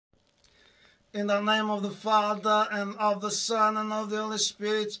In the name of the Father, and of the Son, and of the Holy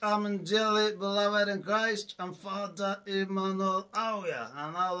Spirit, amen. Dearly beloved in Christ, and Father Emmanuel Auya,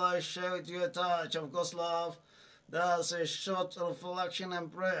 and now I share with you a touch of God's love. That's a short reflection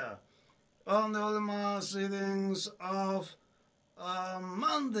and prayer on the Holy Mass readings of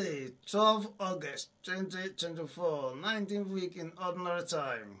Monday, 12 August 2024, 19th week in Ordinary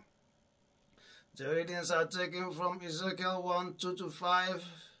Time. The readings are taken from Ezekiel 1:2-5,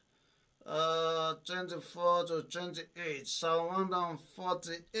 24 to 28, Psalm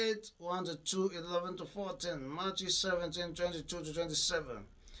 148, 1-2, 11-14, Matthew 17, 22-27.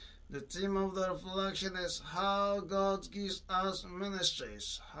 The theme of the reflection is how God gives us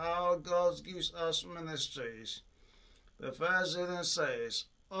ministries. How God gives us ministries. The first reading says,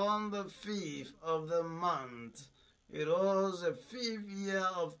 on the 5th of the month, it was the 5th year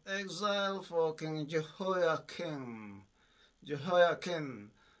of exile for King Jehoiakim.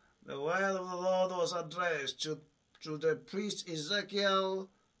 The word of the Lord was addressed to the priest Ezekiel,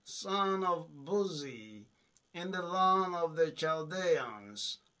 son of Buzi, in the land of the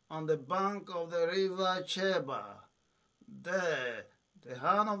Chaldeans, on the bank of the river Cheba. There the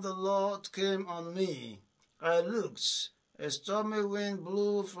hand of the Lord came on me. I looked, a stormy wind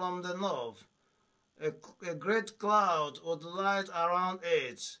blew from the north. A great cloud would light around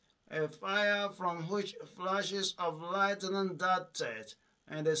it, a fire from which flashes of lightning darted,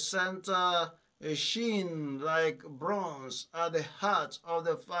 and the center a sheen like bronze at the heart of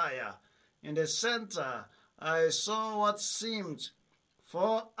the fire. In the center I saw what seemed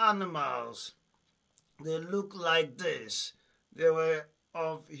 4 animals. They looked like this. They were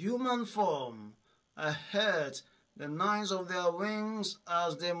of human form. I heard the noise of their wings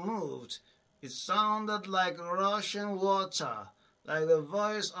as they moved. It sounded like rushing water, like the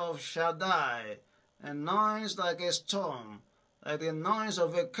voice of Shaddai, a noise like a storm, like the noise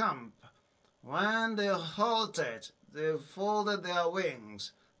of a camp. When they halted, they folded their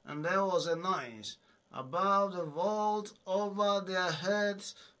wings, and there was a noise. Above the vault over their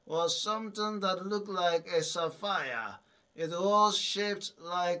heads was something that looked like a sapphire. It was shaped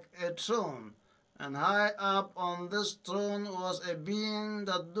like a throne, and high up on this throne was a being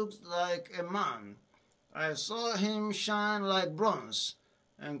that looked like a man. I saw him shine like bronze,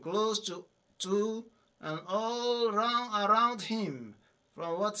 and close to and all around him,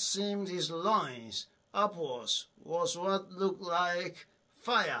 from what seemed his loins upwards, was what looked like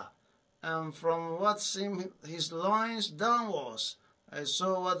fire, and from what seemed his loins downwards, I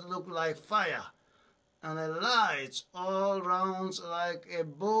saw what looked like fire, and a light all round like a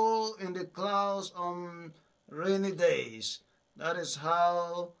bow in the clouds on rainy days. That is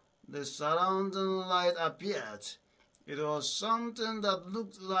how the surrounding light appeared. It was something that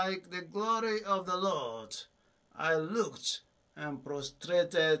looked like the glory of the Lord. I looked and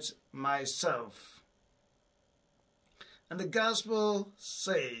prostrated myself. And the gospel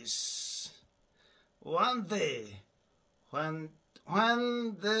says, one day, when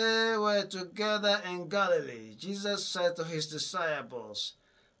they were together in Galilee, Jesus said to his disciples,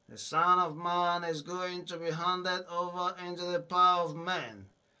 the Son of Man is going to be handed over into the power of men.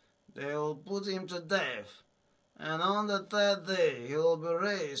 They will put him to death, and on the 3rd day he will be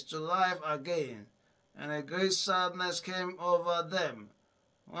raised to life again. And a great sadness came over them.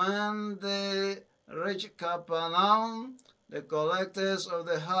 When they reached Capernaum, the collectors of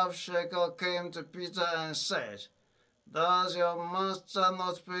the half shekel came to Peter and said, does your master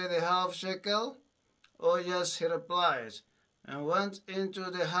not pay the half shekel? Oh yes, he replied, and went into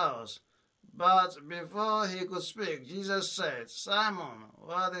the house. But before he could speak, Jesus said, Simon,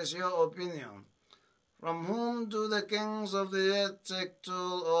 what is your opinion? From whom do the kings of the earth take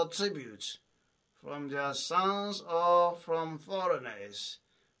toll or tribute? From their sons or from foreigners?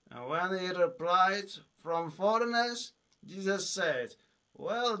 And when he replied, from foreigners, Jesus said,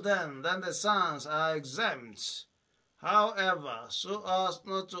 well then the sons are exempt. However, so as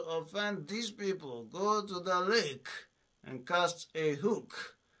not to offend these people, go to the lake and cast a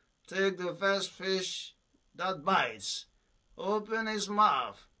hook. Take the first fish that bites, open his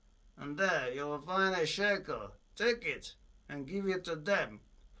mouth, and there you will find a shekel. Take it and give it to them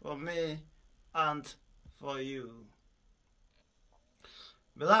for me and for you.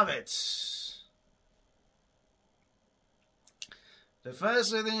 Beloved, the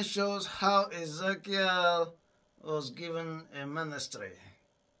first reading shows how Ezekiel was given a ministry.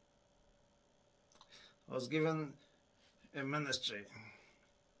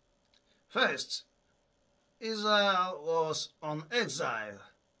 First, Israel was on exile.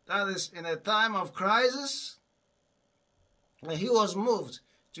 That is, in a time of crisis, and he was moved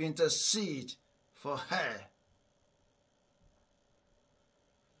to intercede for her.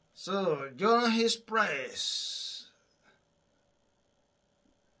 So, during his praise,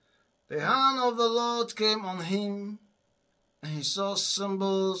 the hand of the Lord came on him, and he saw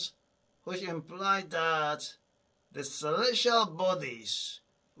symbols which implied that the celestial bodies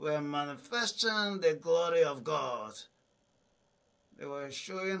were manifesting the glory of God. They were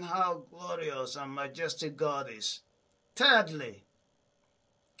showing how glorious and majestic God is. Thirdly,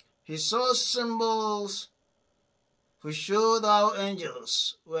 he saw symbols which showed how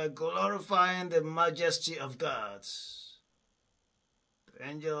angels were glorifying the majesty of God. The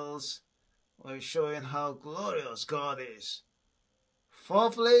angels were showing how glorious God is.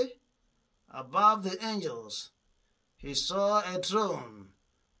 Fourthly, above the angels, he saw a throne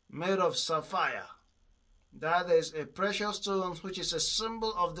made of sapphire. That is a precious stone which is a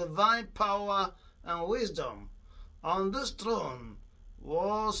symbol of divine power and wisdom. On this throne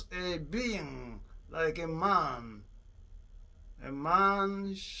was a being like a man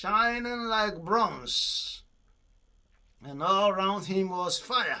shining like bronze, and all around him was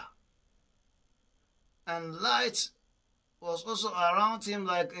fire, and light was also around him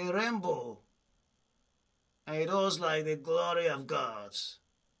like a rainbow, and it was like the glory of God.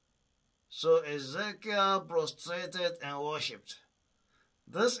 So Ezekiel prostrated and worshipped.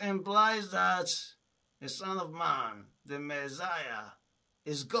 This implies that the Son of Man, the Messiah,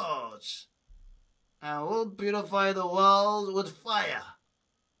 is God, and will purify the world with fire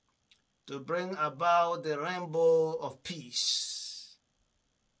to bring about the rainbow of peace.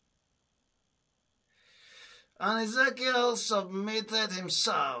 And Ezekiel submitted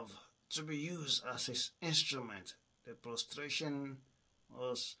himself to be used as his instrument. The prostration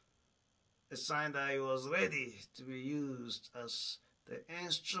was a sign that he was ready to be used as the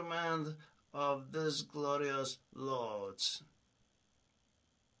instrument of this glorious Lord.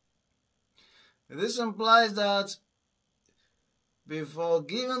 This implies that before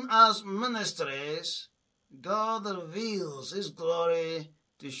giving us ministries, God reveals his glory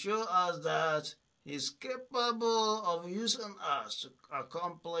to show us that he is capable of using us to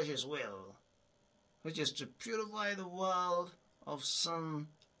accomplish his will, which is to purify the world of sin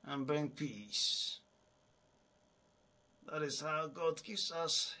and bring peace. That is how God gives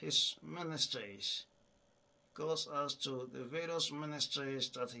us his ministries. Calls us to the various ministries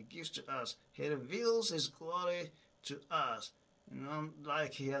that he gives to us. He reveals his glory to us,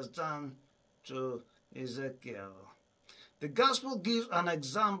 like he has done to Ezekiel. The gospel gives an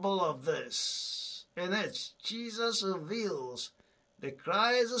example of this. In it, Jesus reveals the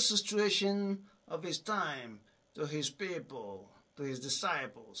crisis situation of his time to his people, to his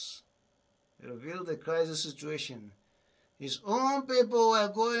disciples. He revealed the crisis situation. His own people were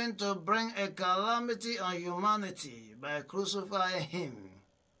going to bring a calamity on humanity by crucifying him,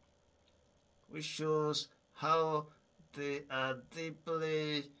 which shows how they are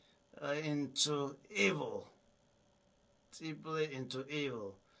deeply into evil. Deeply into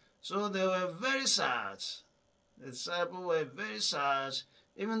evil. So they were very sad. The disciples were very sad,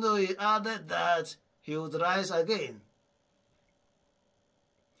 even though he added that he would rise again.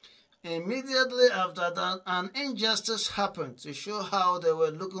 Immediately after that, an injustice happened to show how they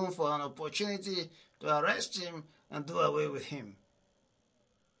were looking for an opportunity to arrest him and do away with him.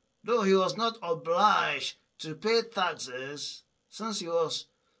 Though he was not obliged to pay taxes, since he was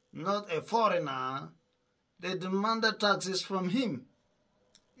not a foreigner, they demanded taxes from him.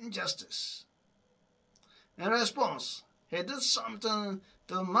 Injustice. In response, he did something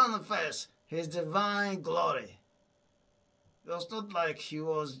to manifest his divine glory. It was not like he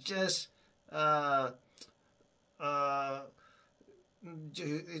was just it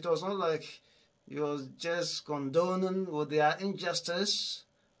was not like he was just condoning with their injustice,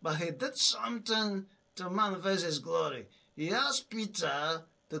 but he did something to manifest his glory. He asked Peter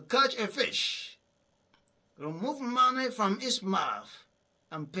to catch a fish, remove money from his mouth,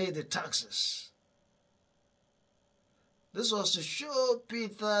 and pay the taxes. This was to show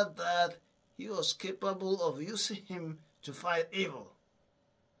Peter that he was capable of using him to fight evil.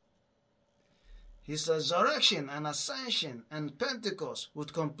 His resurrection and ascension and Pentecost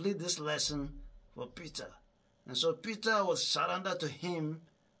would complete this lesson for Peter. And so Peter would surrender to him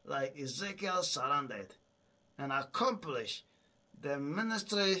like Ezekiel surrendered and accomplish the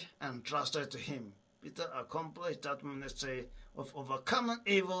ministry entrusted to him. Peter accomplished that ministry of overcoming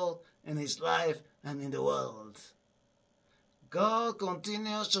evil in his life and in the world. God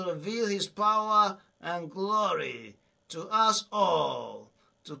continues to reveal his power and glory to us all,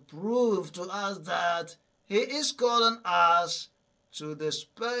 to prove to us that he is calling us to the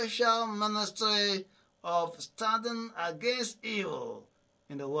special ministry of standing against evil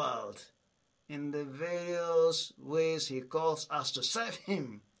in the world, in the various ways he calls us to serve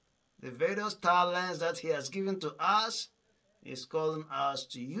him the various talents that He has given to us. He's calling us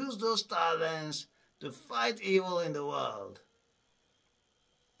to use those talents to fight evil in the world.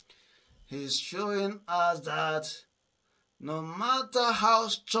 He's showing us that no matter how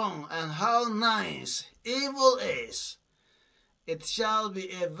strong and how nice evil is, it shall be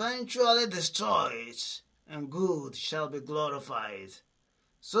eventually destroyed, and good shall be glorified.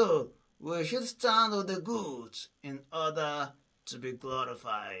 So, we should stand with the good in order to be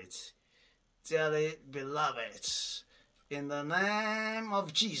glorified. Dearly beloved, in the name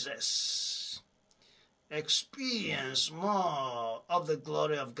of Jesus, experience more of the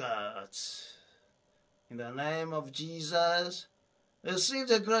glory of God. In the name of Jesus, receive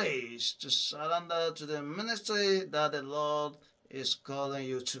the grace to surrender to the ministry that the Lord is calling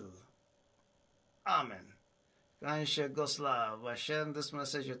you to. Amen. Can you share God's love by sharing this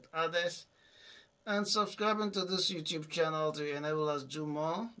message with others and subscribing to this YouTube channel to enable us do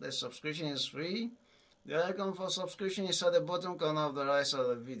more? The subscription is free. The icon for subscription is at the bottom corner of the right side of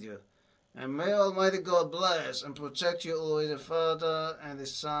the video. And may Almighty God bless and protect you always, the Father and the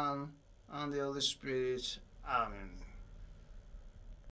Son and the Holy Spirit. Amen.